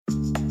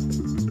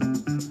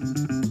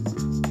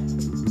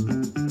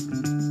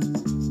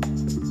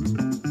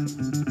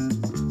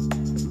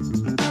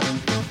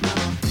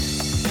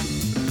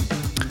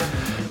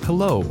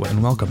Hello,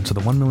 and welcome to the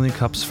 1 Million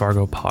Cups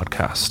Fargo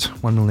podcast.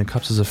 1 Million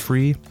Cups is a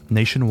free,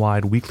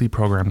 nationwide weekly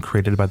program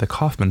created by the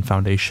Kauffman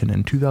Foundation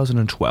in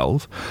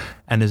 2012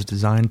 and is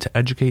designed to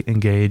educate,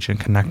 engage, and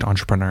connect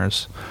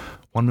entrepreneurs.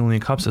 1 Million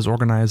Cups is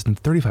organized in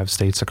 35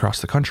 states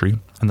across the country,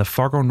 and the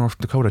Fargo, North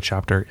Dakota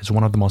chapter is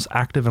one of the most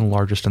active and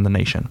largest in the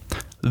nation.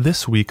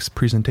 This week's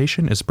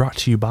presentation is brought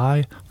to you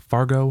by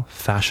Fargo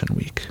Fashion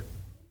Week.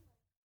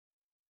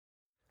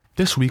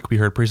 This week, we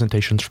heard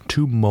presentations from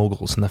two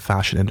moguls in the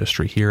fashion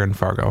industry here in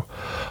Fargo.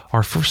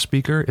 Our first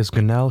speaker is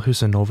Gunel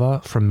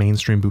Husanova from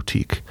Mainstream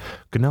Boutique.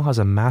 Gunel has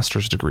a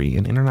master's degree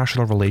in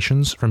international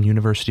relations from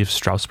University of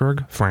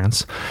Strasbourg,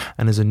 France,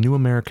 and is a new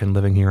American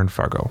living here in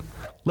Fargo.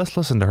 Let's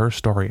listen to her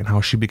story and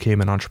how she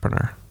became an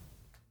entrepreneur.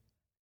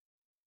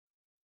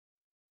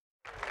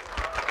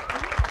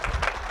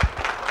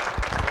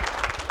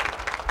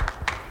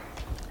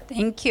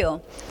 Thank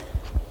you.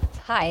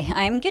 Hi,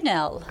 I'm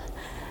Gunel.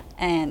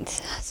 And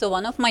so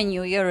one of my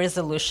New Year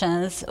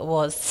resolutions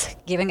was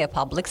giving a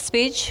public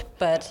speech,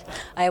 but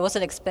I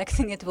wasn't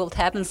expecting it would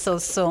happen so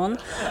soon.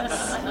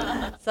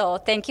 So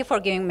thank you for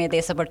giving me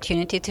this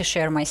opportunity to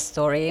share my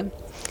story.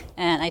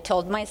 And I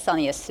told my son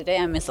yesterday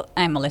I'm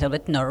a little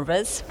bit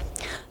nervous.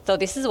 So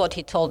this is what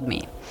he told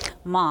me.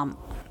 Mom,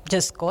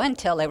 just go and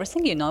tell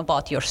everything you know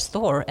about your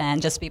store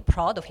and just be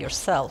proud of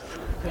yourself.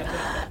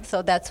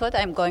 So that's what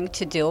I'm going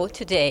to do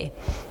today.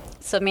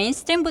 So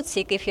Mainstream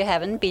Boutique, if you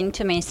haven't been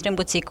to Mainstream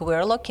Boutique,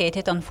 we're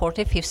located on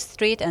 45th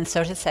Street and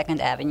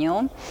 32nd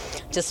Avenue,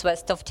 just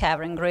west of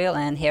Tavern Grill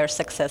and Hair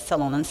Success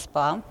Salon and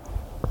Spa.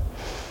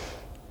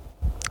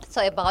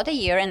 So about a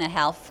year and a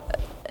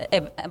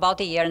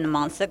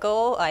month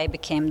ago, I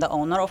became the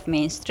owner of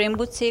Mainstream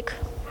Boutique,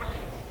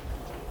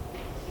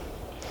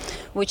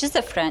 which is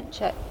a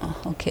franchise.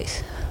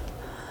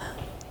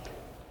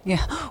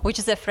 Which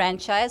is a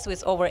franchise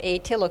with over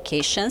 80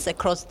 locations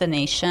across the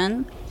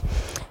nation.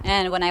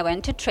 And when I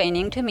went to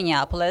training to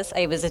Minneapolis,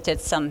 I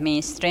visited some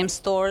Mainstream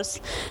stores,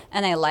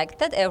 and I liked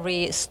that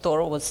every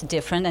store was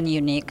different and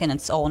unique in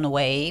its own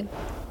way,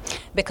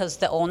 because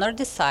the owner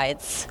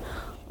decides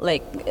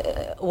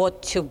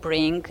what to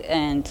bring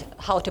and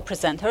how to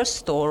present her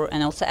store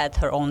and also add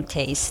her own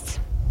taste.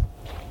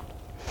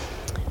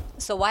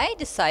 So why I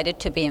decided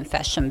to be in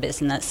fashion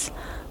business?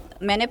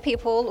 Many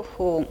people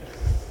who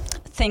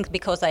think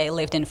because I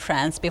lived in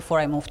France before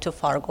I moved to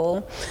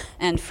Fargo,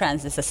 and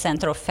France is a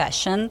center of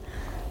fashion,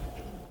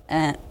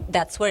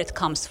 that's where it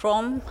comes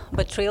from.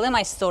 But really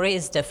my story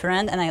is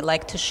different, and I'd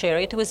like to share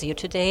it with you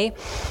today.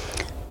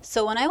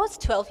 So when I was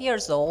 12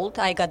 years old,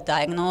 I got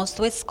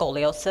diagnosed with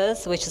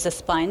scoliosis, which is a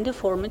spine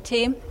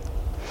deformity.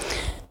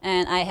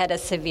 And I had a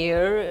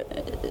severe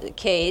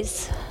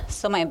case.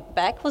 So my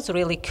back was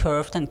really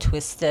curved and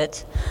twisted,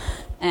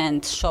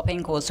 and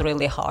shopping was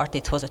really hard.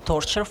 It was a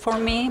torture for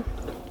me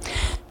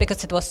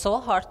because it was so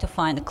hard to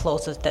find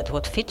clothes that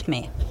would fit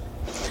me.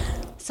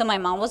 So my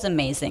mom was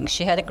amazing.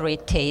 She had a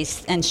great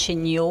taste, and she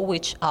knew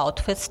which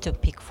outfits to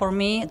pick for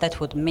me that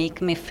would make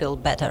me feel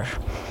better.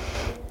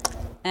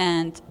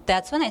 And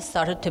that's when I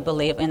started to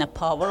believe in the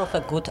power of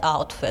a good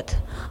outfit,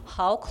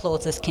 how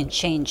clothes can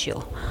change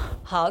you,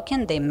 how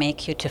can they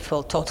make you to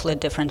feel totally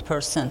different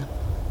person.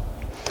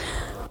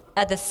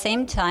 At the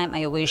same time,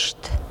 I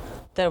wished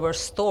there were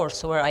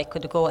stores where I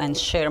could go and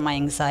share my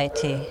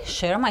anxiety,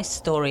 share my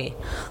story,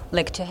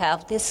 to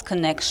have this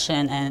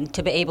connection and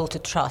to be able to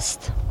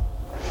trust.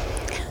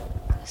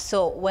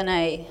 So when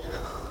I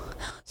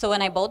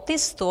bought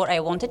this store, I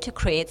wanted to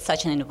create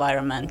such an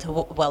environment,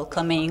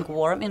 welcoming,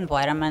 warm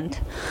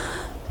environment.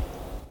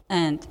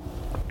 And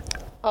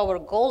our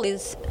goal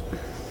is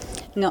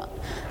not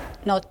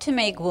to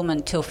make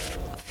women to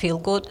feel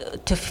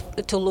good,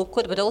 to look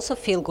good, but also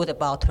feel good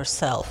about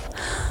herself.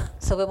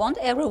 So we want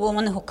every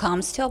woman who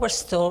comes to our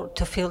store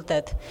to feel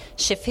that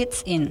she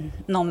fits in,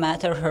 no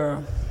matter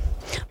her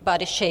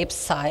body shape,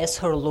 size,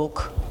 her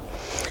look.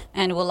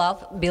 And we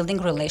love building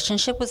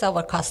relationship with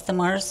our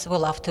customers. We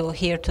love to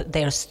hear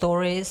their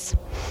stories.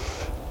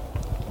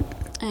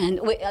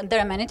 And there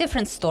are many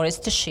different stories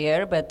to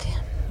share, but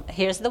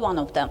here's the one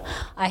of them.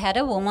 I had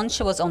a woman,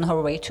 she was on her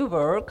way to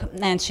work,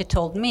 and she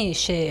told me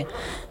she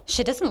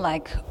doesn't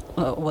like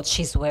what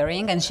she's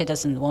wearing, and she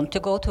doesn't want to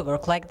go to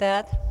work like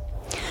that.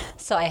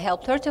 So I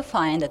helped her to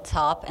find a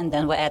top, and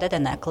then we added a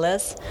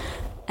necklace.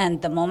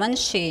 And the moment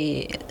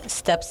she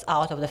steps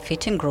out of the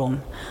fitting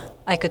room,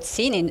 I could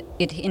see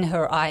it in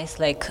her eyes,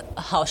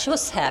 how she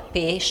was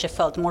happy. She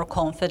felt more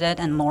confident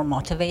and more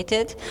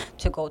motivated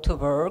to go to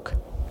work.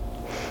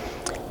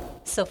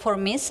 So for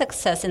me,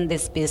 success in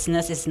this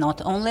business is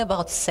not only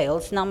about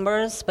sales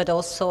numbers, but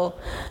also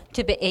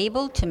to be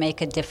able to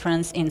make a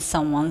difference in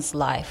someone's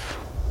life.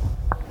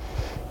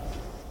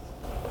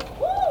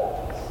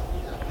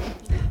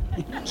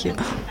 Thank you.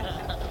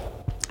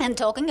 And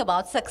talking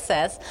about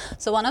success,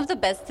 so one of the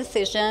best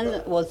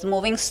decisions was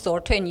moving store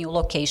to a new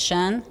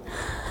location,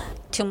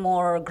 to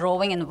more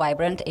growing and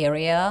vibrant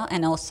area.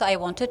 And also I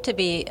wanted to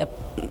be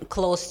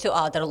close to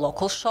other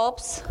local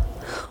shops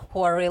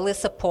who are really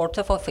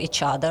supportive of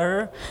each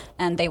other,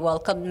 and they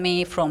welcomed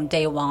me from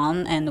day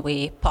one, and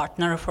we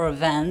partner for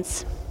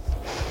events.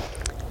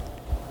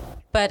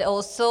 But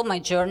also my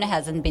journey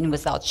hasn't been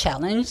without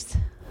challenges.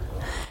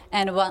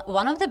 And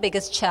one of the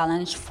biggest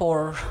challenge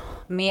for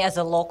me as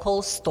a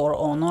local store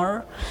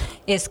owner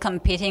is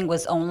competing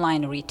with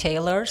online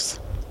retailers,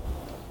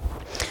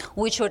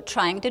 which we're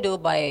trying to do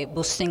by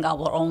boosting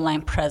our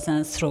online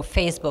presence through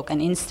Facebook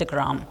and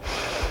Instagram.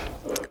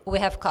 We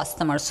have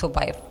customers who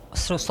buy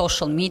through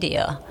social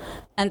media,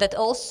 and that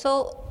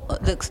also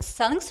the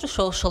selling through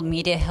social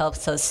media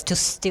helps us to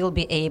still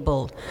be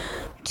able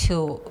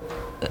to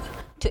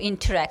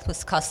interact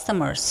with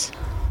customers.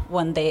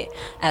 When they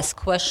ask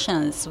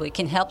questions, we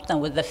can help them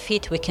with the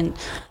fit, we can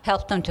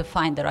help them to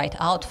find the right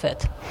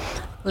outfit.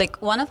 Like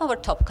one of our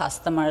top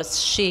customers,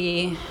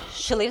 she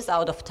lives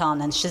out of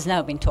town and she's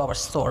never been to our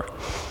store.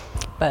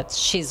 But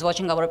she's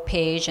watching our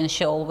page and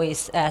she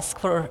always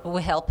asks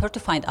we help her to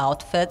find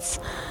outfits.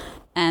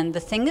 And the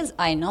thing is,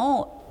 I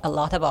know a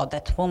lot about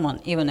that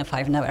woman, even if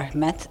I've never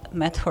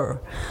met her.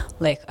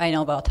 Like I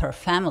know about her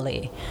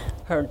family,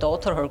 her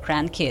daughter, her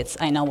grandkids.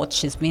 I know what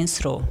she's been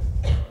through.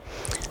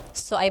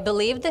 So I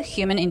believe the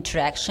human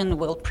interaction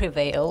will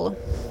prevail.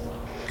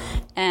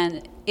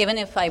 And even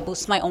if I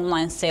boost my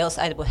online sales,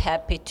 I'd be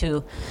happy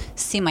to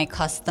see my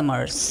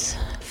customers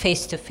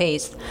face to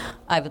face.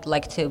 I would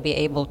like to be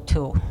able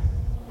to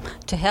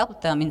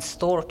help them in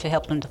store, to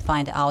help them to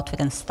find the outfit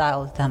and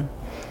style them.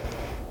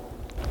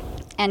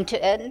 And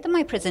to end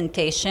my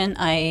presentation,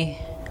 I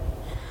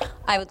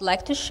would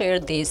like to share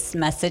this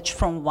message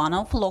from one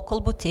of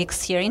local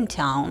boutiques here in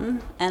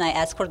town, and I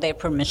ask for their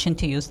permission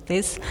to use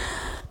this.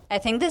 I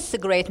think this is a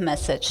great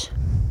message,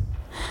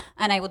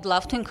 and I would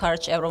love to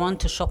encourage everyone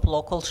to shop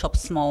local, shop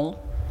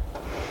small.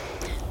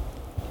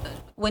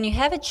 When you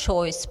have a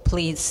choice,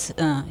 please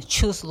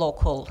choose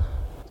local,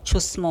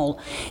 choose small.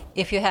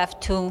 If you have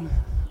to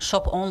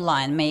shop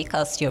online, make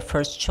us your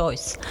first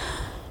choice.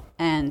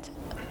 And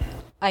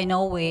I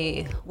know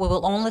we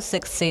will only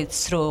succeed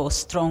through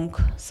strong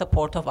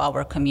support of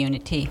our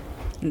community.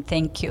 And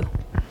thank you.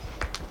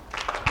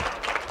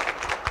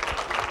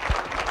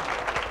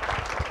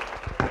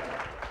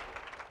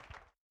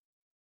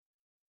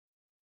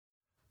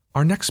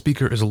 Our next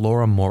speaker is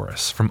Laura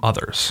Morris from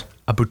Others,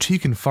 a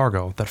boutique in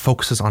Fargo that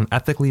focuses on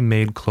ethically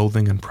made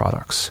clothing and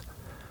products.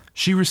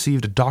 She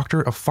received a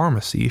Doctor of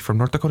Pharmacy from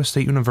North Dakota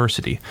State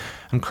University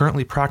and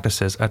currently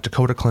practices at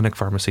Dakota Clinic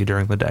Pharmacy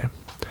during the day.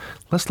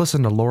 Let's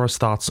listen to Laura's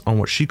thoughts on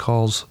what she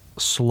calls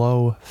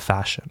slow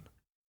fashion.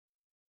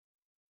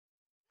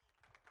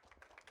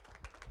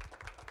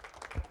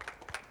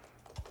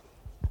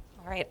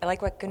 All right, I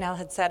like what Gunal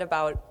had said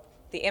about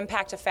the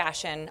impact of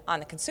fashion on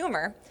the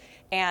consumer.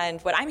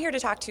 And what I'm here to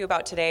talk to you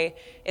about today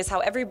is how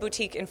every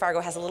boutique in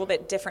Fargo has a little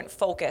bit different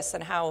focus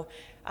and how,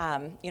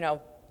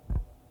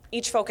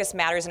 each focus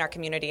matters in our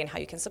community and how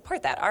you can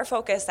support that. Our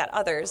focus at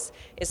Others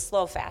is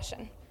slow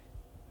fashion.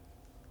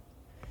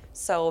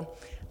 So,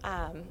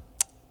 there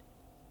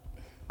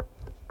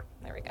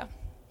we go.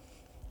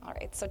 All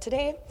right, so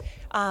today,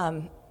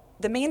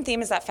 the main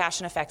theme is that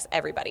fashion affects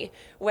everybody.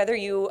 Whether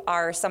you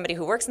are somebody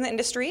who works in the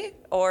industry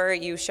or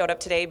you showed up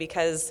today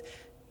because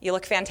you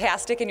look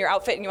fantastic in your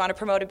outfit and you want to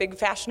promote a big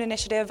fashion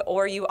initiative,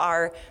 or you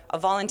are a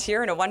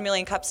volunteer in a 1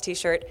 Million Cups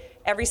t-shirt,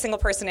 every single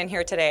person in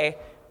here today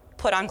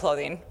put on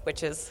clothing,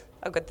 which is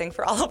a good thing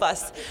for all of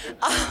us.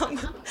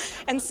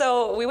 And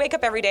so we wake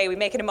up every day, we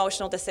make an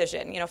emotional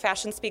decision. You know,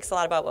 fashion speaks a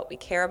lot about what we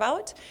care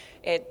about.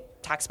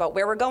 It talks about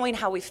where we're going,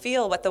 how we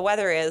feel, what the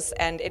weather is,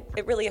 and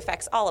it really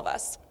affects all of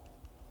us.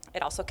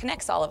 It also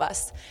connects all of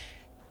us.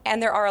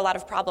 And there are a lot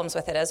of problems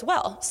with it as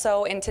well.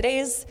 So in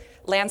today's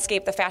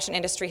landscape, the fashion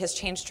industry has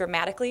changed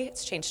dramatically.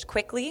 It's changed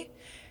quickly.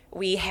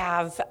 We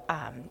have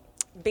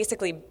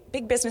basically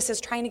big businesses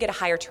trying to get a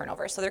higher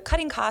turnover. So they're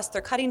cutting costs,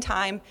 they're cutting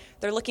time,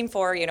 they're looking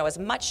for as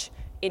much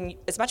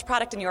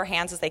product in your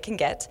hands as they can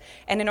get.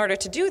 And in order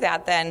to do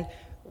that, then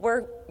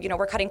we're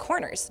cutting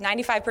corners.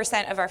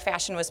 95% of our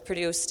fashion was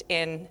produced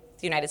in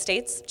the United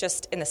States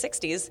just in the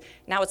 60s.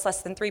 Now it's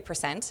less than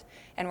 3%.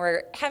 And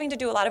we're having to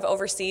do a lot of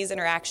overseas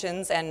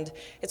interactions, and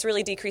it's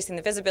really decreasing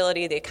the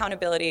visibility, the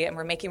accountability, and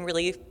we're making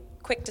really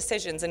quick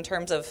decisions in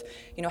terms of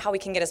how we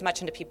can get as much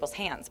into people's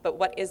hands. But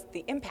what is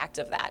the impact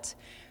of that?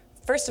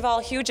 First of all,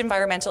 huge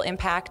environmental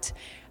impact.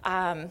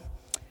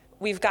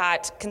 We've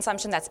got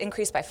consumption that's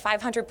increased by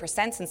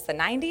 500% since the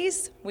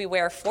 90s. We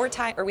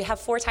have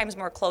 4 times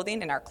more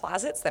clothing in our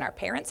closets than our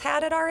parents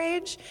had at our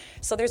age.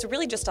 So there's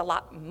really just a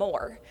lot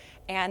more.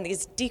 And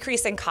these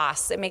decreasing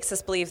costs, it makes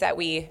us believe that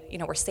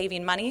we're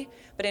saving money,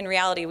 but in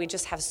reality, we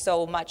just have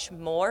so much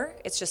more.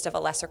 It's just of a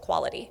lesser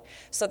quality.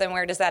 So then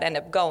where does that end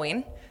up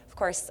going? Of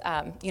course,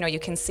 you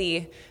can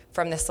see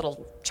from this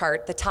little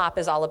chart, the top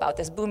is all about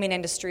this booming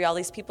industry, all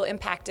these people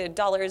impacted,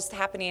 dollars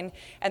happening,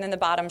 and then the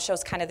bottom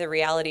shows kind of the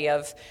reality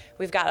of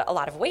we've got a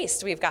lot of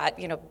waste. We've got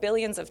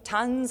billions of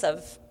tons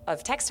of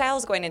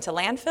textiles going into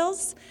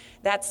landfills.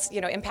 That's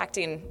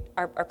impacting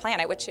our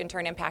planet, which in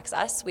turn impacts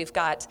us. We've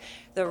got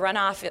the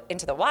runoff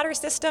into the water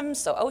systems,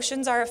 so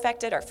oceans are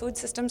affected, our food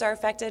systems are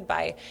affected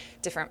by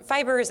different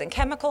fibers and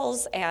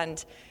chemicals,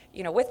 and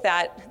with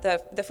that,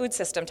 the food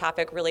system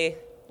topic really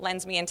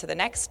lends me into the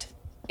next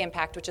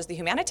impact, which is the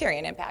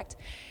humanitarian impact.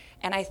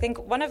 And I think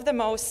one of the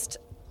most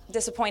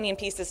disappointing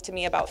pieces to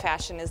me about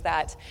fashion is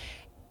that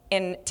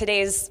in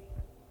today's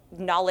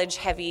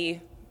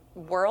knowledge-heavy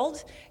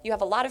world, you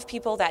have a lot of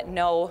people that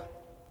know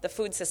the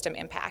food system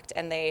impact,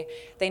 and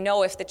they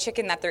know if the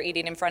chicken that they're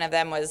eating in front of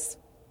them was,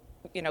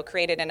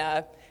 created in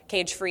a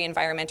cage-free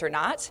environment or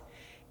not.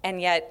 And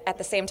yet, at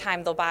the same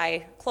time, they'll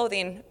buy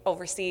clothing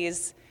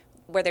overseas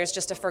where there's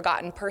just a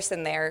forgotten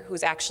person there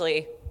who's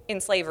actually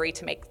in slavery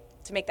to make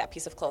that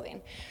piece of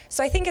clothing.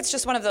 So I think it's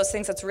just one of those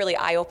things that's really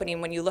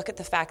eye-opening when you look at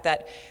the fact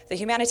that the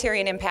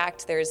humanitarian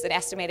impact, there's an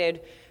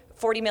estimated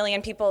 40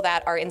 million people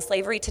that are in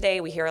slavery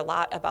today. We hear a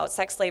lot about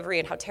sex slavery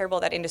and how terrible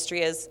that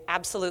industry is.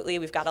 Absolutely,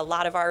 we've got a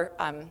lot of our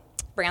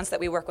brands that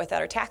we work with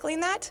that are tackling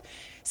that.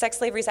 Sex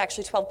slavery is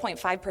actually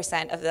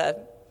 12.5% of the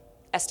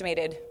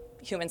estimated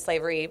human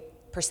slavery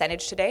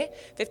percentage today.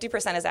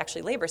 50% is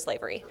actually labor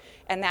slavery.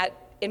 And that,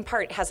 in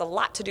part, has a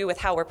lot to do with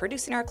how we're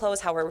producing our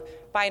clothes, how we're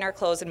buying our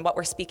clothes, and what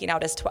we're speaking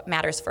out as to what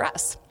matters for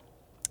us.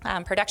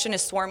 Production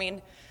is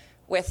swarming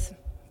with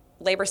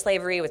labor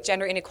slavery, with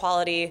gender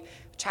inequality,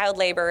 child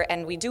labor,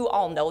 and we do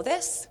all know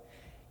this.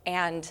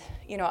 And,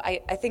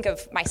 I think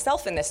of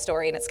myself in this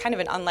story, and it's kind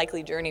of an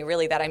unlikely journey,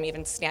 really, that I'm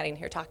even standing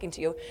here talking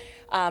to you.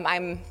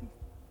 I'm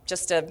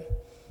just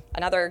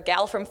another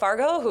gal from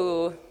Fargo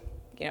who,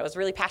 was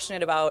really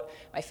passionate about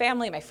my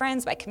family, my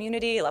friends, my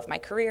community. I love my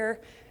career.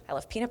 I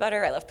love peanut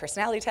butter. I love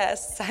personality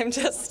tests. I'm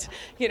just,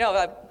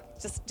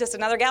 just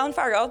another gal in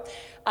Fargo.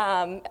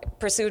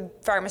 Pursued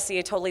pharmacy,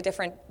 a totally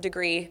different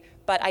degree,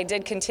 but I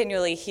did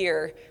continually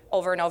hear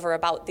over and over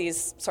about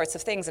these sorts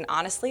of things, and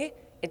honestly,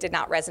 it did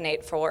not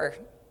resonate for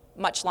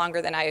much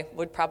longer than I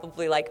would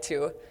probably like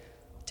to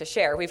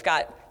share. We've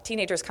got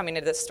teenagers coming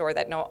into this store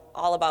that know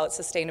all about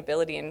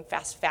sustainability and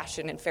fast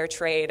fashion and fair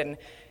trade, and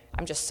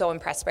I'm just so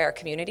impressed by our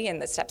community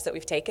and the steps that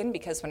we've taken,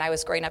 because when I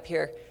was growing up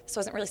here, this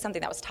wasn't really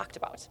something that was talked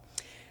about.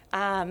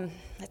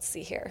 Let's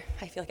see here.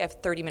 I feel like I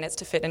have 30 minutes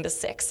to fit into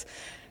 6.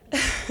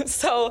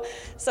 So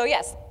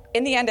yes,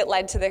 in the end, it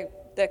led to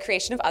the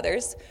creation of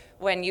Others.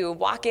 When you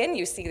walk in,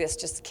 you see this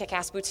just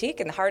kick-ass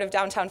boutique in the heart of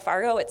downtown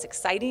Fargo. It's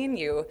exciting.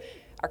 You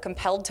are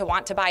compelled to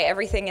want to buy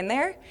everything in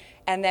there.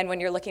 And then when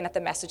you're looking at the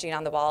messaging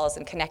on the walls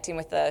and connecting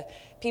with the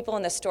people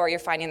in the store, you're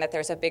finding that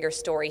there's a bigger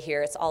story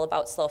here. It's all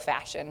about slow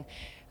fashion.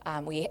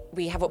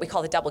 We have what we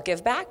call the double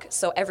give back.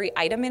 So every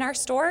item in our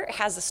store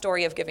has a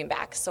story of giving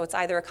back. So it's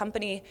either a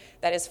company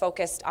that is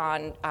focused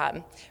on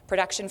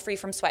production free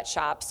from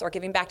sweatshops, or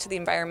giving back to the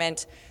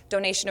environment,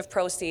 donation of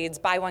proceeds,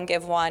 buy one,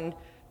 give one,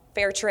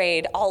 fair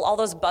trade, all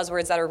those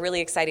buzzwords that are really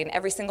exciting.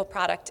 Every single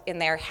product in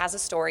there has a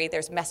story.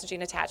 There's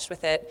messaging attached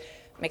with it.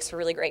 Makes for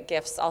really great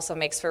gifts. Also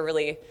makes for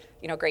really,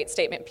 great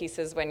statement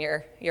pieces when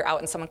you're out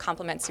and someone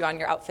compliments you on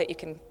your outfit. You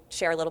can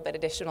share a little bit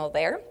additional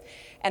there.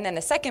 And then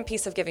the second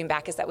piece of giving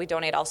back is that we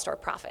donate all store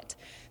profit.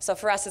 So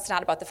for us, it's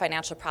not about the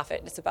financial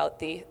profit. It's about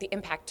the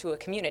impact to a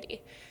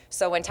community.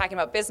 So when talking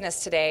about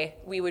business today,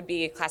 we would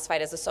be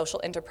classified as a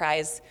social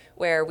enterprise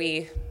where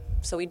we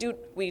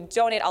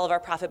donate all of our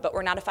profit, but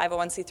we're not a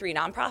 501c3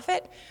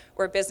 nonprofit.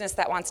 We're a business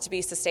that wants to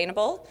be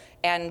sustainable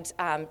and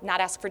not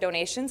ask for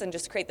donations, and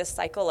just create this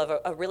cycle of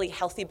a really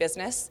healthy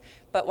business,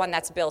 but one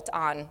that's built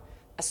on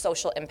a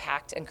social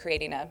impact and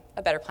creating a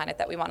better planet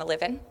that we want to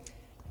live in,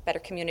 a better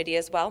community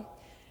as well.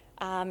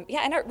 And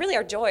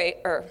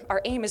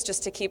our aim is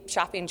just to keep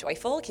shopping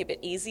joyful, keep it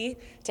easy,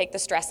 take the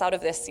stress out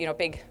of this,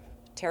 big,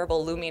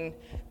 terrible, looming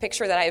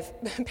picture that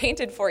I've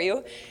painted for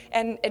you,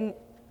 and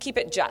keep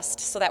it just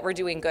so that we're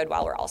doing good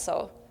while we're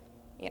also,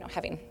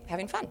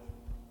 having fun.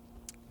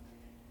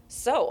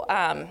 So,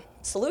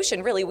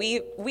 solution, really,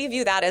 we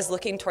view that as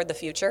looking toward the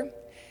future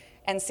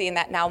and seeing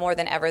that now more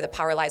than ever, the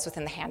power lies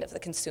within the hand of the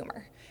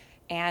consumer.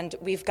 And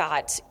we've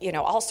got,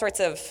 all sorts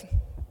of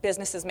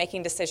businesses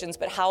making decisions,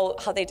 but how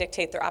they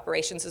dictate their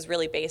operations is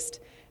really based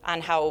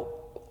on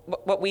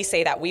what we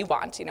say that we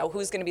want.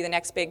 Who's going to be the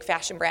next big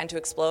fashion brand to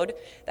explode?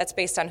 That's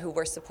based on who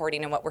we're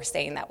supporting and what we're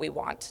saying that we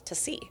want to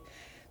see.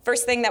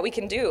 First thing that we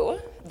can do,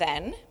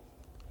 then,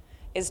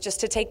 is just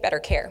to take better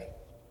care.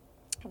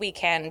 We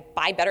can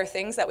buy better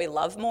things that we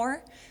love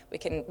more. We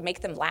can make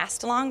them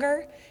last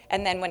longer.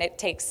 And then when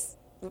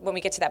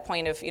we get to that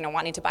point of,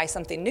 wanting to buy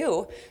something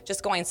new,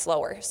 just going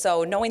slower.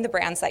 So knowing the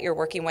brands that you're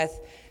working with,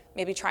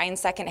 maybe trying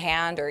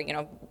secondhand, or,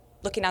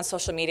 looking on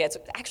social media. It's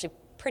actually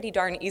pretty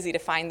darn easy to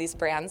find these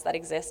brands that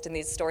exist in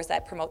these stores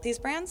that promote these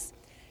brands.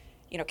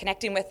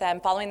 Connecting with them,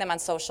 following them on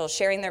social,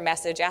 sharing their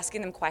message, asking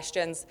them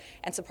questions,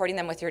 and supporting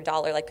them with your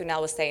dollar, like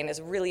Gunell was saying,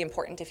 is really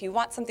important. If you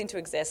want something to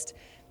exist,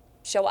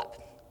 show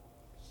up.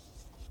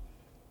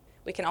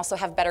 We can also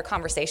have better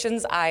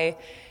conversations. I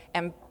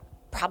am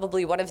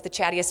probably one of the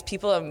chattiest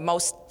people in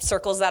most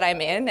circles that I'm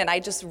in, and I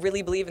just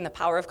really believe in the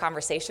power of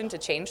conversation to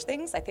change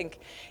things. I think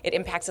it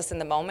impacts us in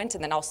the moment,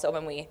 and then also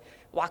when we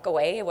walk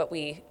away, what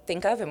we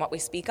think of and what we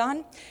speak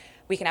on.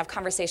 We can have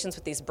conversations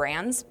with these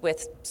brands,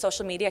 with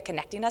social media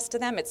connecting us to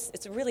them.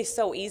 It's really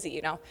so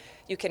easy,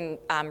 You can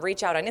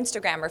reach out on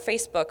Instagram or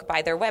Facebook,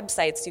 by their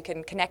websites. You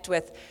can connect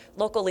with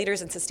local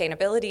leaders in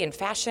sustainability and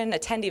fashion,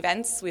 attend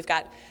events. We've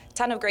got a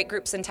ton of great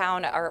groups in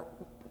town.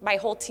 my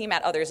whole team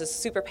at Others is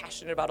super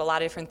passionate about a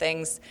lot of different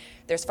things.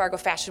 There's Fargo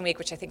Fashion Week,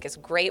 which I think is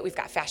great. We've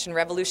got Fashion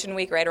Revolution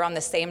Week right around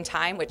the same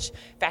time, which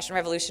Fashion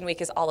Revolution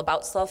Week is all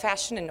about slow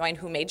fashion and knowing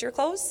who made your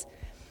clothes.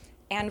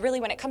 And really,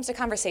 when it comes to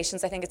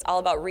conversations, I think it's all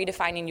about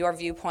redefining your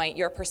viewpoint,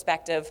 your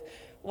perspective,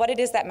 what it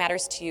is that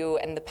matters to you,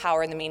 and the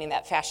power and the meaning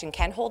that fashion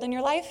can hold in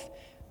your life,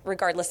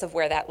 regardless of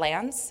where that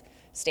lands.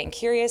 Staying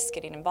curious,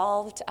 getting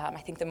involved.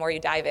 I think the more you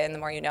dive in, the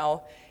more you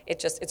know.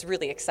 It's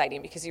really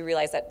exciting because you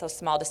realize that those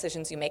small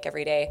decisions you make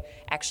every day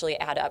actually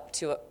add up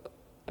to,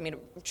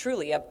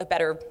 truly a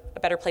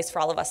better place for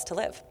all of us to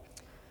live.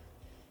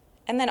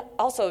 And then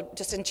also,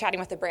 just in chatting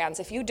with the brands,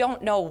 if you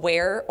don't know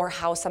where or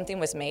how something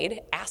was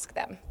made, ask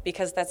them,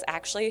 because that's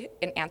actually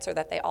an answer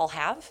that they all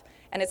have.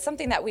 And it's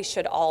something that we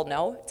should all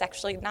know. It's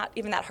actually not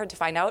even that hard to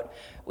find out.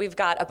 We've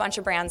got a bunch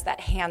of brands that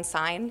hand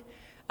sign.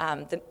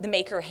 The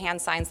maker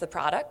hand signs the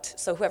product,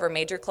 so whoever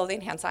made your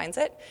clothing hand signs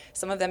it.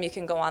 Some of them you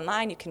can go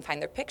online, you can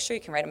find their picture, you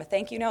can write them a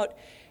thank you note,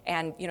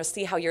 and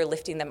see how you're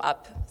lifting them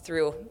up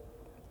through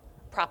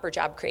proper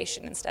job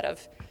creation instead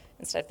of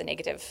the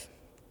negative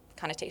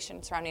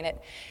connotation surrounding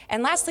it.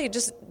 And lastly,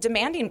 just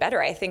demanding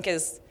better, I think,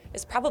 is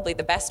probably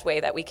the best way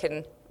that we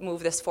can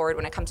move this forward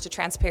when it comes to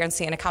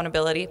transparency and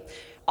accountability.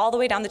 All the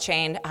way down the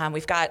chain,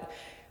 we've got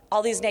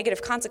all these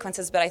negative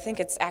consequences, but I think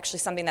it's actually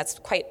something that's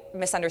quite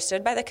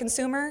misunderstood by the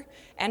consumer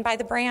and by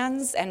the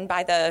brands and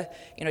by the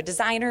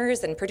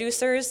designers and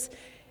producers.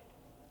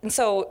 And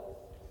so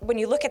when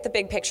you look at the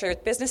big picture,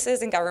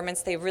 businesses and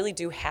governments, they really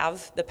do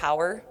have the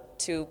power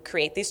to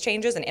create these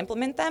changes and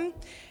implement them.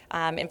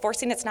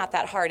 Enforcing it's not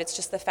that hard. It's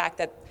just the fact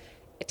that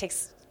it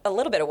takes a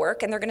little bit of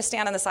work, and they're going to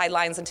stand on the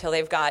sidelines until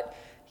they've got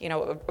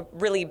a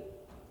really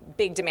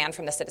big demand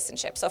from the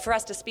citizenship. So for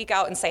us to speak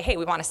out and say, hey,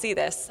 we want to see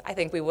this, I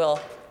think we will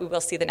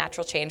see the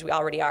natural change. We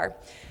already are.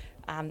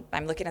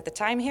 I'm looking at the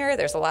time here.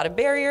 There's a lot of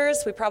barriers.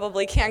 We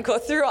probably can't go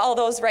through all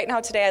those right now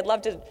today. I'd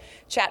love to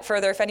chat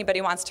further if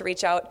anybody wants to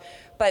reach out.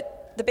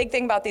 But the big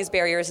thing about these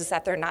barriers is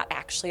that they're not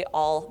actually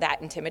all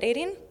that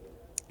intimidating.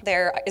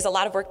 There is a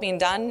lot of work being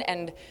done,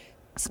 and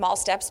small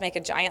steps make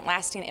a giant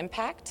lasting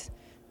impact.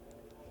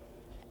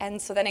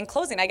 And so then in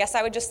closing, I guess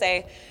I would just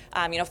say,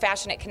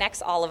 fashion, it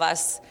connects all of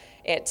us.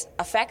 It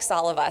affects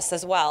all of us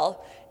as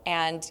well.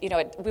 And,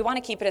 we want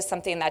to keep it as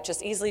something that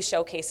just easily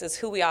showcases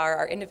who we are,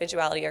 our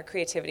individuality, our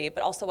creativity,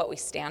 but also what we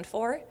stand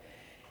for.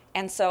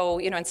 And so,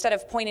 instead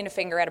of pointing a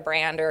finger at a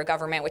brand or a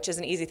government, which is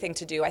an easy thing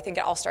to do, I think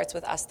it all starts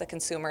with us, the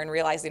consumer, and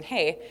realizing,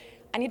 hey,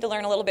 I need to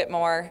learn a little bit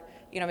more,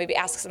 maybe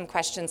ask some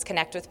questions,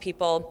 connect with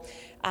people.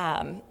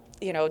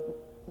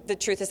 The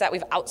truth is that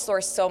we've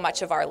outsourced so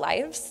much of our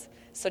lives.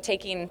 So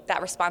taking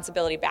that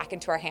responsibility back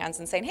into our hands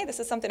and saying, hey, this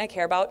is something I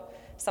care about,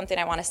 something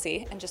I want to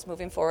see, and just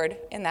moving forward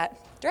in that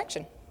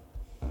direction.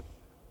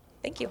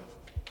 Thank you.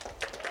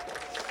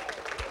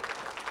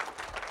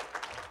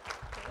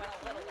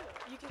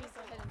 You can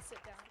go ahead and sit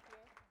down.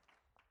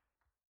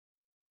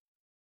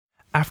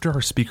 After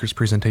our speakers'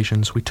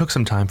 presentations, we took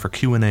some time for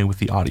Q&A with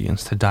the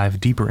audience to dive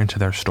deeper into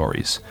their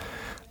stories.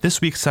 This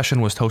week's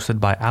session was hosted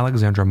by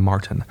Alexandra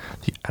Martin,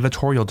 the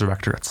editorial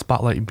director at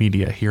Spotlight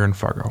Media here in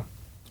Fargo.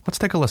 Let's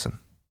take a listen.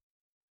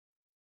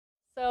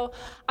 So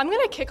I'm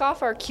going to kick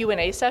off our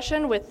Q&A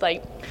session with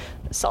a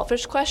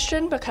selfish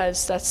question,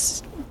 because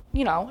that's,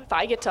 if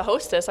I get to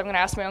host this, I'm going to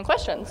ask my own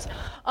questions.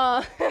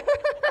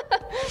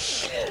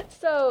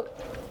 So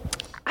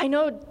I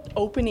know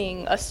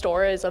opening a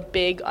store is a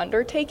big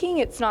undertaking.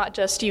 It's not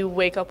just you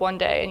wake up one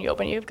day and you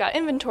open. You've got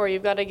inventory,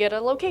 you've got to get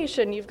a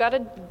location, you've got to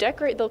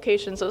decorate the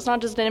location, so it's not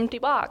just an empty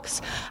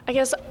box. I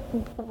guess,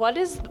 what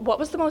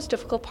was the most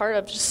difficult part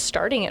of just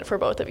starting it for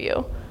both of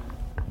you?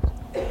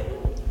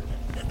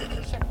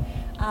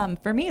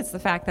 For me, it's the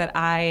fact that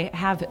I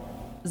have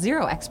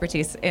zero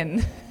expertise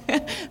in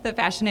the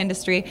fashion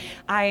industry.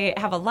 I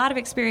have a lot of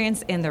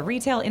experience in the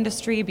retail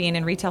industry, being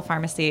in retail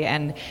pharmacy,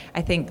 and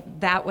I think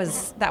that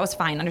was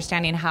fine,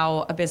 understanding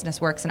how a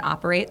business works and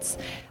operates.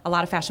 A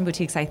lot of fashion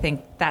boutiques, I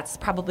think that's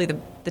probably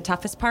the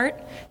toughest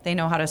part. They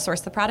know how to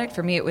source the product.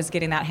 For me, it was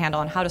getting that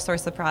handle on how to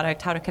source the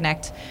product, how to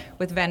connect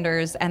with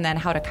vendors, and then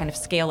how to kind of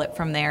scale it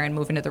from there and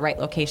move into the right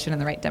location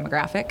and the right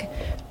demographic.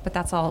 But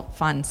that's all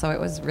fun, so it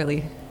was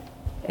really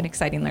an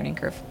exciting learning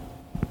curve.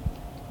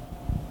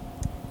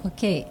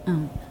 Okay,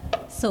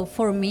 so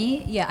for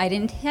me, I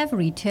didn't have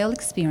retail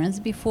experience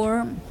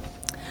before,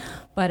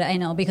 but I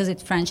know because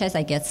it's franchise,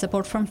 I get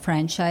support from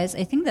franchise.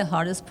 I think the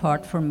hardest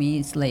part for me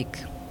is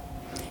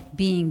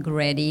being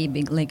ready,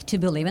 to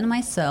believe in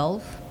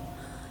myself.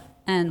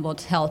 And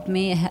what helped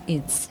me,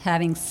 it's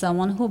having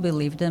someone who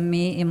believed in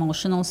me,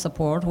 emotional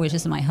support, which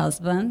is my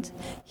husband.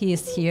 He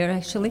is here,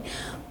 actually.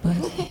 But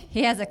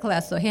he has a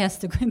class, so he has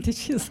to go into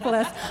his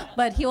class.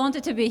 But he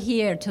wanted to be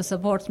here to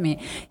support me.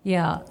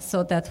 Yeah,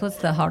 so that was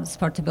the hardest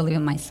part, to believe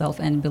in myself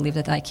and believe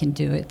that I can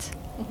do it.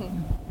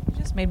 Mm-hmm. You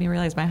just made me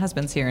realize my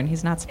husband's here, and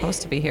he's not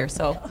supposed to be here,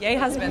 so yay,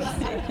 husband.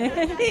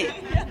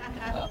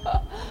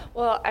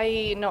 Well,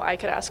 I know I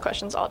could ask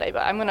questions all day, but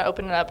I'm going to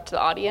open it up to the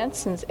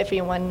audience, and if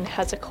anyone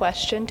has a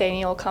question,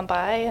 Danny will come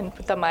by and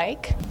with the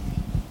mic.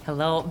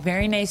 Hello,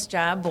 very nice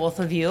job, both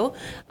of you.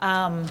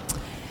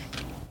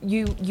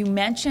 You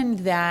mentioned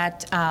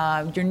that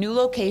your new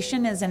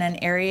location is in an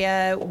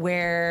area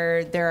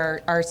where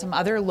there are some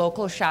other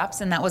local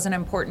shops, and that was an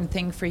important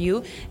thing for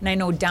you. And I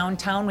know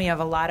downtown we have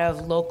a lot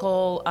of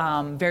local,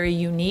 very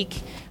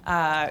unique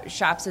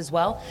shops as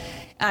well.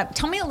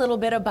 Tell me a little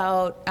bit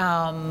about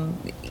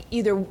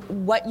either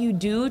what you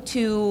do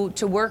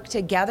to work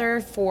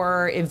together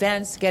for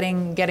events,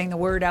 getting the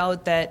word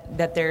out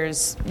that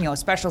there's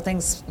special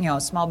things,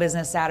 Small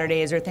Business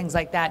Saturdays or things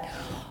like that,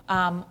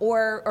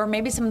 or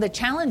maybe some of the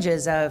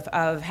challenges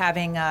of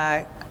having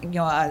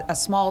a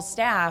small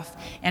staff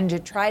and to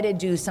try to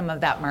do some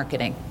of that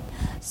marketing.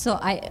 So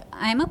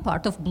I'm a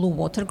part of Blue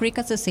Water Creek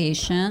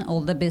Association.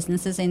 All the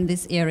businesses in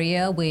this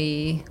area,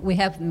 we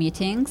have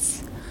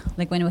meetings.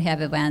 Like when we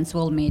have events,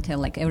 we'll meet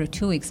like every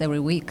 2 weeks, every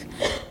week.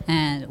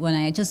 And when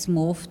I just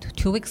moved,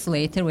 2 weeks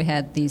later, we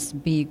had this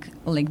big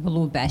like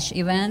Blue Bash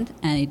event,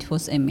 and it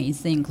was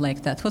amazing.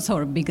 Like that was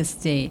our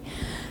biggest day.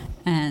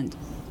 And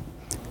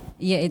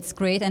yeah, it's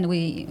great. And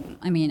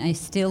I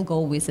still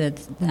go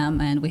visit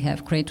them, and we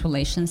have great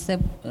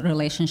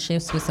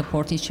relationships. We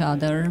support each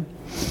other.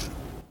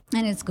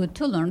 And it's good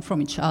to learn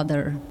from each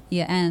other.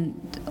 Yeah, and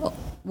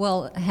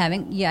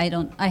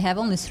I have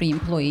only 3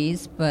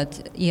 employees,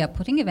 but yeah,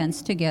 putting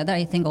events together,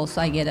 I think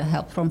also I get a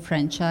help from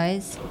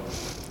franchise.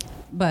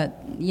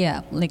 But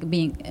yeah, like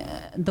being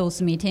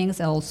those meetings,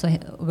 also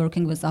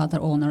working with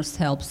other owners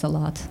helps a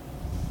lot.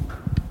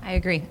 I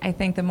agree. I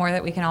think the more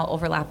that we can all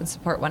overlap and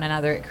support one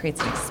another, it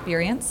creates an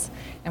experience,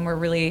 and we're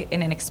really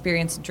in an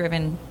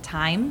experience-driven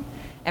time.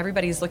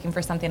 Everybody's looking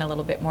for something a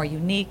little bit more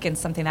unique and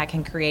something that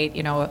can create,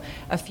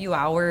 a few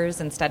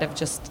hours instead of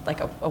just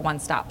like a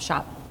one-stop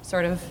shop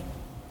sort of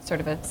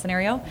a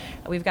scenario.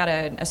 We've got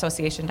an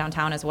association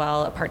downtown as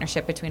well, a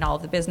partnership between all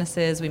of the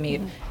businesses. We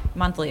meet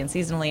monthly and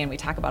seasonally, and we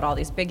talk about all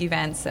these big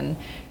events. And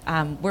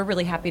we're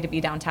really happy to be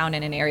downtown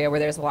in an area where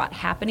there's a lot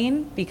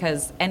happening,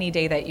 because any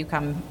day that you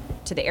come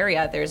to the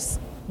area, there's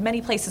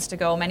many places to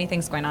go, many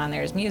things going on.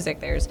 There's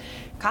music, there's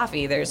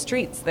coffee, there's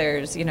treats,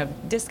 there's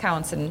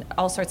discounts and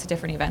all sorts of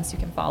different events you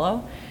can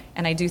follow.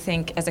 And I do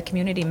think as a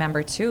community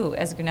member too,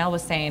 as Gunell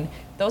was saying,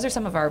 those are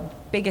some of our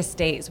biggest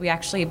days. We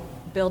actually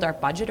build our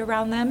budget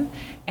around them,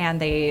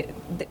 and they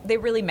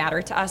really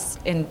matter to us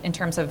in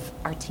terms of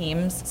our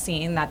teams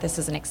seeing that this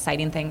is an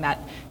exciting thing that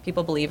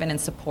people believe in and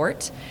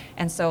support.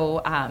 And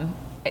so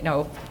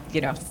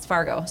it's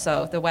Fargo,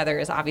 so the weather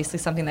is obviously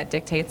something that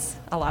dictates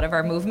a lot of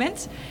our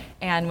movement.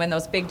 And when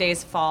those big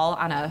days fall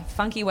on a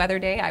funky weather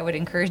day, I would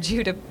encourage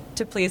you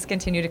to please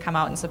continue to come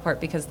out and support,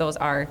 because those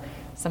are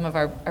some of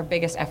our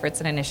biggest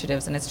efforts and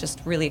initiatives, and it's just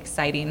really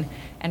exciting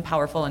and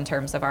powerful in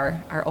terms of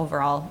our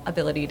overall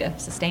ability to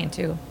sustain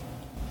too.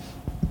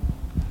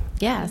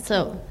 Yeah,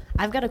 so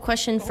I've got a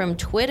question from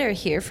Twitter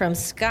here from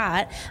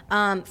Scott.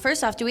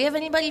 First off, do we have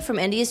anybody from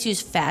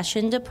NDSU's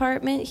fashion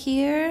department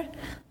here?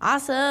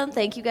 Awesome.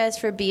 Thank you guys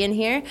for being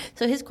here.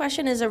 So his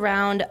question is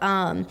around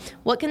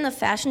what can the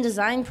fashion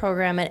design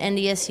program at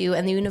NDSU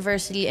and the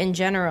university in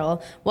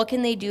general, what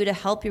can they do to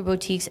help your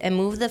boutiques and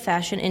move the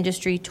fashion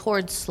industry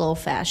towards slow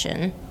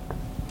fashion?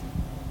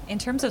 In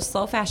terms of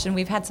slow fashion,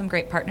 we've had some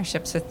great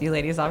partnerships with you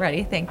ladies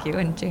already. Thank you.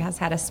 And she has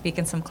had us speak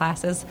in some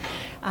classes.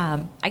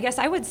 I guess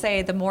I would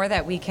say the more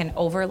that we can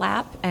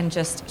overlap and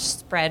just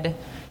spread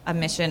a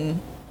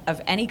mission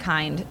of any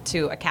kind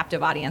to a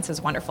captive audience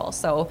is wonderful.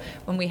 So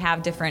when we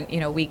have different,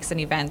 weeks and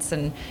events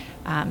and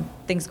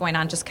things going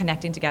on, just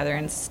connecting together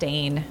and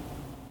staying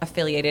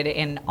affiliated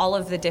in all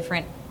of the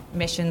different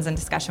missions and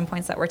discussion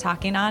points that we're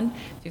talking on.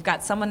 If you've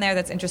got someone there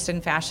that's interested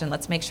in fashion,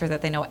 let's make sure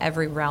that they know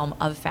every realm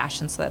of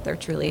fashion so that they're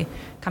truly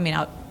coming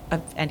out of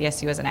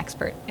NDSU as an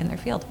expert in their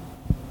field.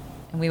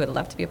 And we would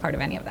love to be a part of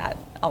any of that,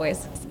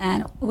 always.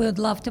 And we would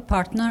love to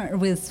partner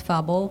with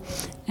Fabo.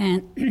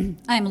 And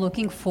I'm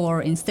looking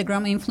for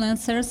Instagram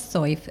influencers,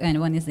 so if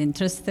anyone is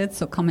interested,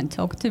 so come and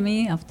talk to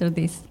me after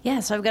this.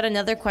 Yeah, so I've got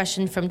another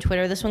question from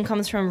Twitter. This one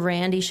comes from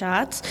Randy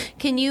Schatz.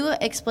 Can you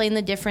explain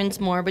the difference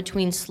more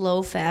between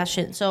slow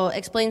fashion? So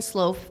explain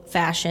slow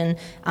fashion.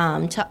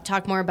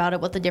 Talk more about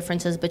it, what the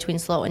difference is between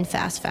slow and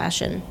fast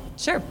fashion.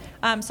 Sure.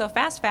 So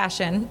fast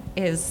fashion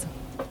is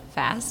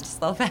fast,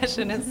 slow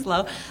fashion is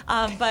slow,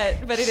 but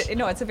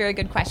it's a very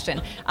good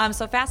question.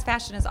 So fast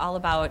fashion is all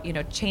about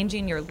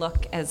changing your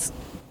look as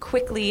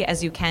quickly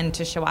as you can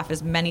to show off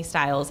as many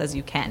styles as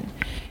you can.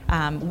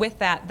 With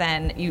that,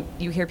 then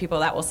you hear people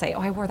that will say,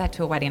 "Oh, I wore that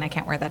to a wedding, I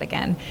can't wear that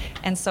again."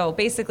 And so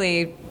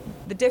basically,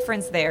 the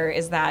difference there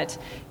is that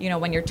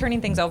when you're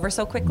turning things over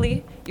so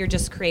quickly, you're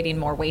just creating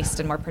more waste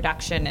and more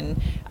production,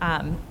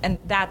 and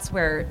that's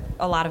where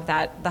a lot of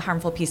the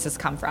harmful pieces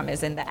come from,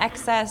 is in the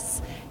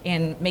excess,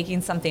 in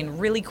making something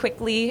really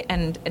quickly,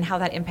 and how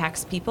that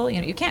impacts people.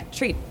 You can't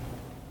treat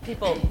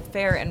people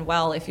fair and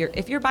well if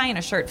you're buying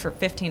a shirt for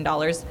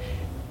 $15.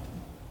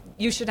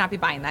 You should not be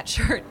buying that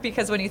shirt,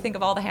 because when you think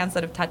of all the hands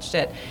that have touched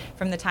it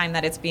from the time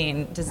that it's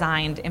being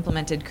designed,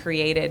 implemented,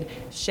 created,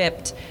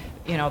 shipped,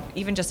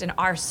 even just in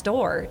our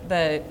store,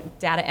 the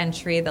data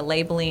entry, the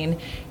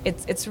labeling,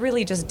 it's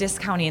really just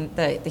discounting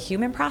the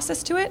human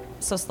process to it.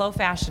 So slow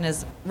fashion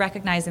is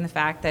recognizing the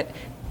fact that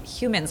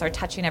humans are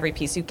touching every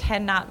piece. You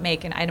cannot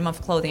make an item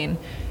of clothing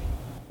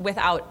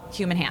without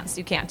human hands.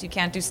 You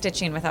can't do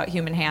stitching without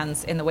human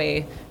hands in the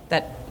way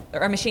that,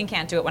 or a machine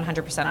can't do it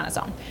 100% on its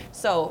own.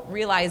 So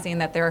realizing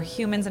that there are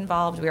humans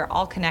involved, we are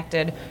all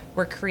connected,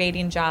 we're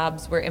creating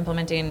jobs, we're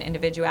implementing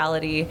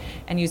individuality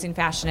and using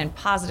fashion in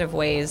positive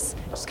ways,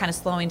 just kind of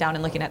slowing down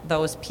and looking at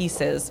those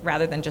pieces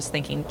rather than just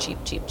thinking cheap,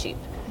 cheap, cheap.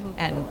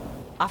 And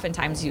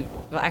oftentimes you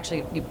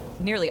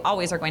nearly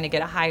always are going to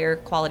get a higher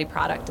quality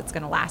product. It's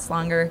going to last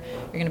longer.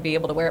 You're going to be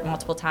able to wear it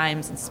multiple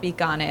times and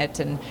speak on it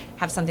and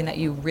have something that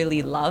you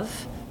really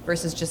love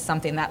versus just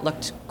something that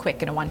looked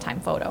quick in a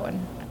one-time photo.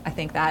 And I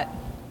think that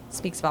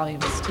speaks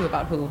volumes too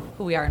about who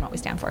we are and what we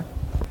stand for.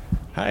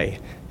 Hi,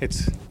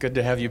 it's good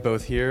to have you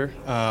both here.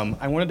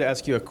 I wanted to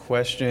ask you a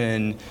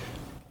question.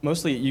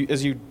 Mostly,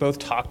 as you both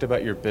talked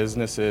about your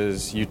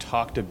businesses, you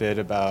talked a bit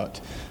about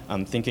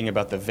thinking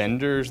about the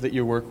vendors that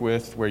you work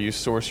with, where you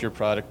source your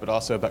product, but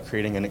also about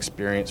creating an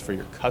experience for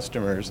your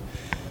customers.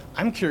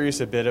 I'm curious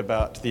a bit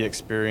about the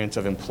experience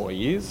of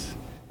employees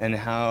and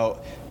how,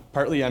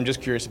 partly I'm just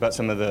curious about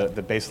some of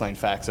the baseline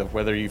facts of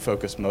whether you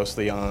focus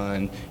mostly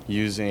on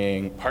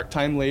using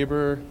part-time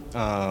labor,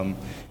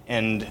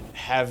 and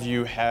have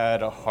you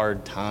had a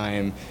hard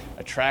time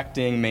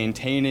attracting,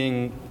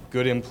 maintaining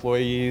good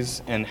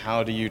employees, and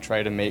how do you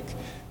try to make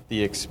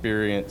the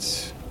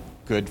experience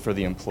good for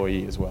the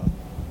employee as well?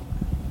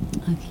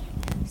 Okay.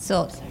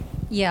 So,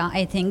 yeah,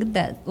 I think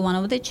that one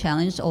of the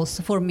challenges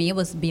also for me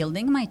was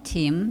building my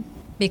team,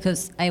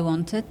 because I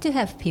wanted to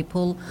have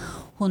people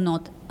who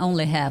not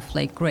only have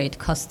like great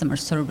customer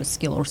service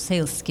skill or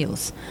sales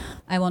skills.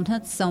 I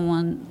wanted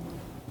someone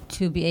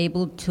to be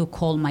able to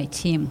call my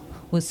team,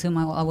 with whom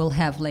I will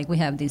have, like, we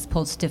have this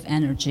positive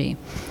energy.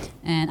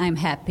 And I'm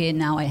happy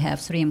now. I have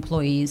 3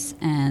 employees,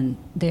 and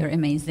they're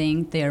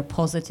amazing. They're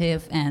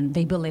positive, and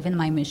they believe in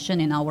my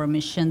mission, in our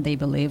mission. They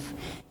believe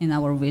in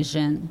our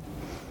vision.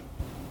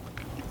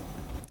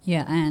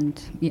 Yeah, and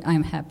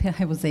I'm happy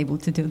I was able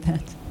to do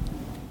that.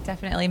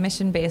 Definitely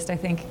mission-based, I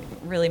think,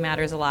 really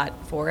matters a lot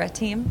for a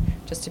team,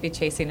 just to be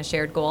chasing a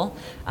shared goal.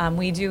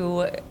 We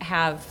do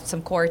have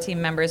some core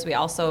team members. We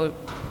also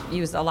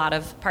use a lot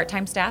of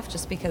part-time staff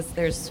just because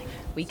there's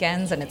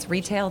weekends and it's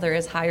retail. There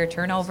is higher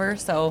turnover,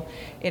 so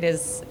it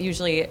is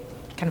usually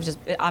kind of just,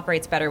 it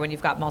operates better when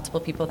you've got multiple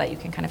people that you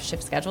can kind of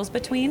shift schedules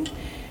between.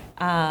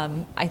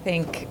 I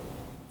think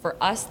for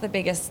us, the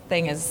biggest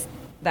thing is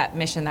that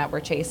mission that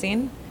we're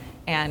chasing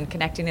and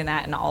connecting in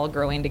that and all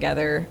growing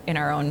together in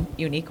our own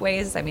unique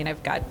ways. I mean,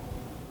 I've got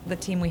the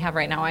team we have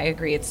right now. I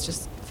agree, it's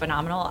just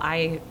phenomenal.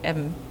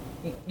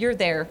 You're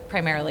there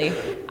primarily.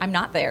 I'm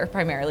not there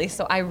primarily,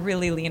 so I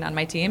really lean on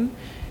my team.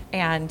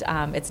 And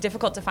it's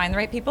difficult to find the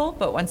right people,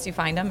 but once you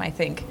find them, I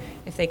think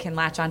if they can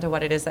latch onto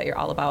what it is that you're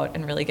all about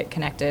and really get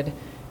connected,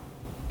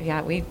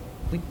 yeah, we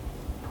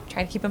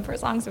try to keep them for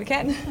as long as we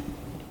can.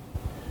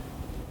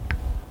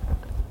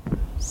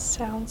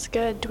 Sounds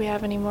good. Do we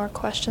have any more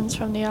questions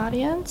from the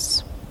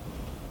audience?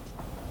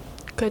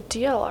 Good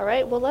deal. All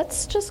right. Well,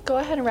 let's just go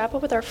ahead and wrap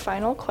up with our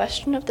final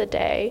question of the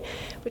day,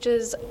 which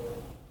is,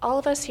 all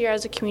of us here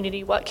as a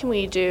community, what can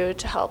we do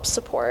to help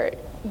support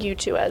you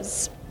two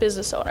as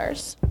business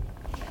owners?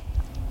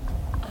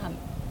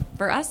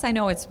 For us, I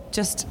know it's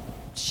just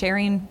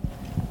sharing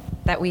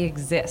that we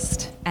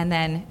exist and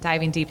then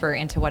diving deeper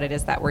into what it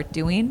is that we're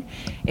doing.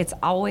 It's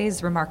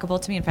always remarkable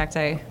to me. In fact,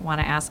 I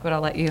want to ask, but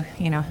I'll let you,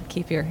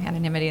 keep your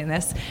anonymity in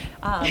this.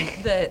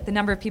 The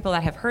number of people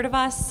that have heard of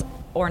us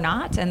or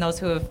not, and those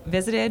who have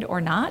visited or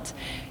not.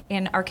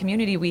 In our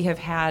community, we have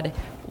had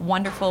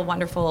wonderful,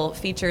 wonderful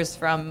features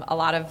from a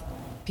lot of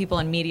people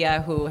in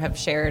media who have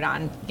shared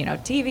on,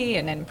 TV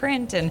and in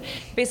print, and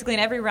basically in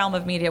every realm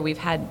of media, we've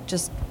had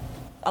just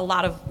a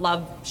lot of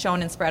love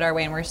shown and spread our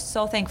way, and we're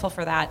so thankful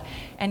for that.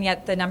 And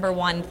yet the number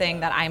one thing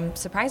that I'm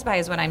surprised by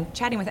is when I'm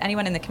chatting with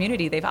anyone in the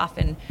community, they've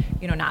often,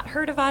 not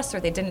heard of us, or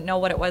they didn't know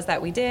what it was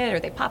that we did, or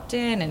they popped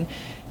in, and,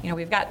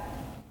 we've got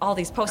all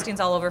these postings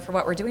all over for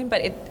what we're doing,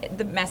 but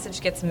the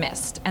message gets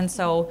missed. And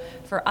so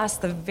for us,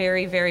 the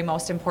very, very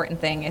most important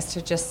thing is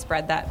to just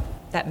spread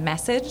that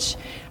message.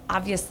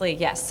 Obviously,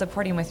 yes,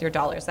 supporting with your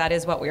dollars. That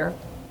is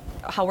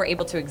how we're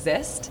able to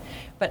exist.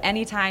 But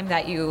anytime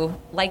that you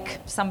like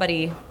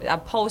somebody, a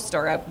post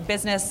or a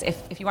business,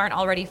 if you aren't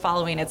already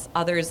following, it's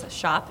Others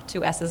Shop,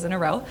 2 S's in a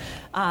row.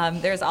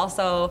 There's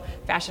also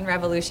Fashion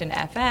Revolution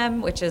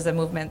FM, which is a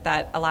movement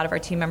that a lot of our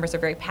team members are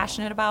very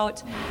passionate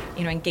about.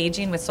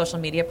 Engaging with social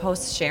media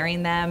posts,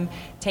 sharing them,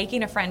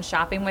 taking a friend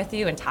shopping with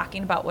you and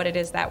talking about what it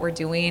is that we're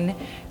doing,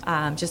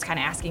 just kind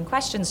of asking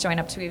questions, showing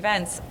up to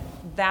events.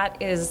 That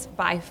is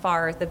by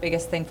far the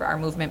biggest thing for our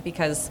movement,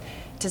 because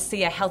to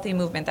see a healthy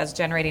movement that's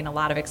generating a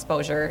lot of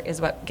exposure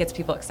is what gets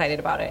people excited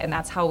about it. And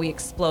that's how we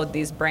explode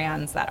these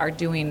brands that are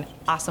doing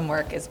awesome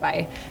work, is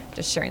by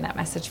just sharing that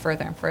message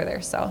further and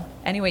further. So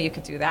any way you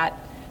could do that,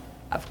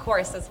 of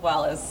course, as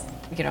well as,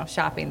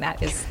 shopping,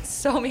 that is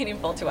so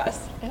meaningful to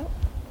us. Yep.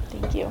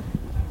 Thank you.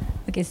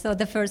 Okay, so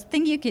the first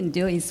thing you can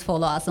do is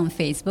follow us on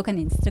Facebook and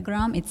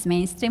Instagram. It's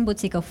Mainstream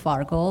Boutique of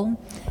Fargo.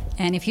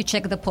 And if you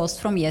check the post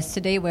from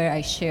yesterday where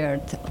I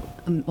shared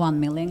 1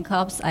 million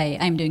cups,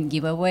 I'm doing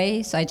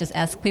giveaway. So I just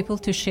ask people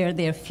to share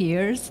their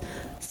fears.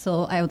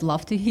 So I would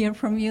love to hear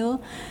from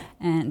you.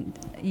 And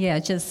yeah,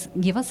 just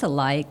give us a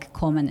like,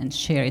 comment, and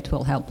share. It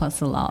will help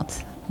us a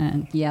lot.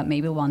 And yeah,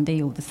 maybe one day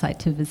you'll decide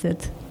to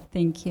visit.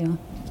 Thank you.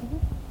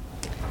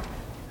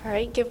 All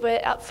right, give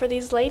it up for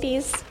these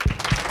ladies.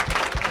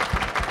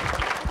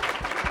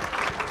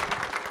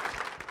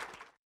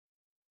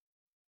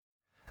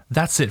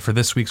 That's it for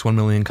this week's 1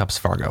 Million Cups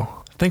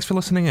Fargo. Thanks for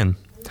listening in.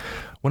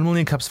 1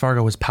 Million Cups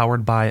Fargo is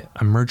powered by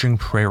Emerging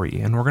Prairie,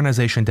 an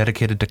organization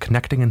dedicated to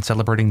connecting and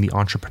celebrating the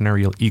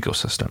entrepreneurial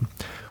ecosystem.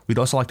 We'd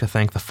also like to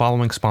thank the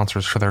following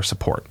sponsors for their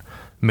support: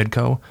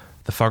 Midco,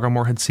 the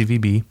Fargo-Moorhead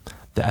CVB,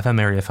 the FM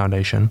Area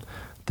Foundation,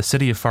 the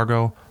City of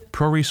Fargo,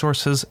 Pro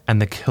Resources,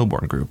 and the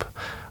Kilbourne Group.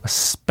 A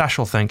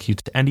special thank you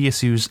to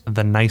NDSU's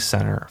The Nice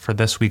Center for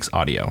this week's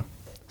audio.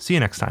 See you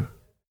next time.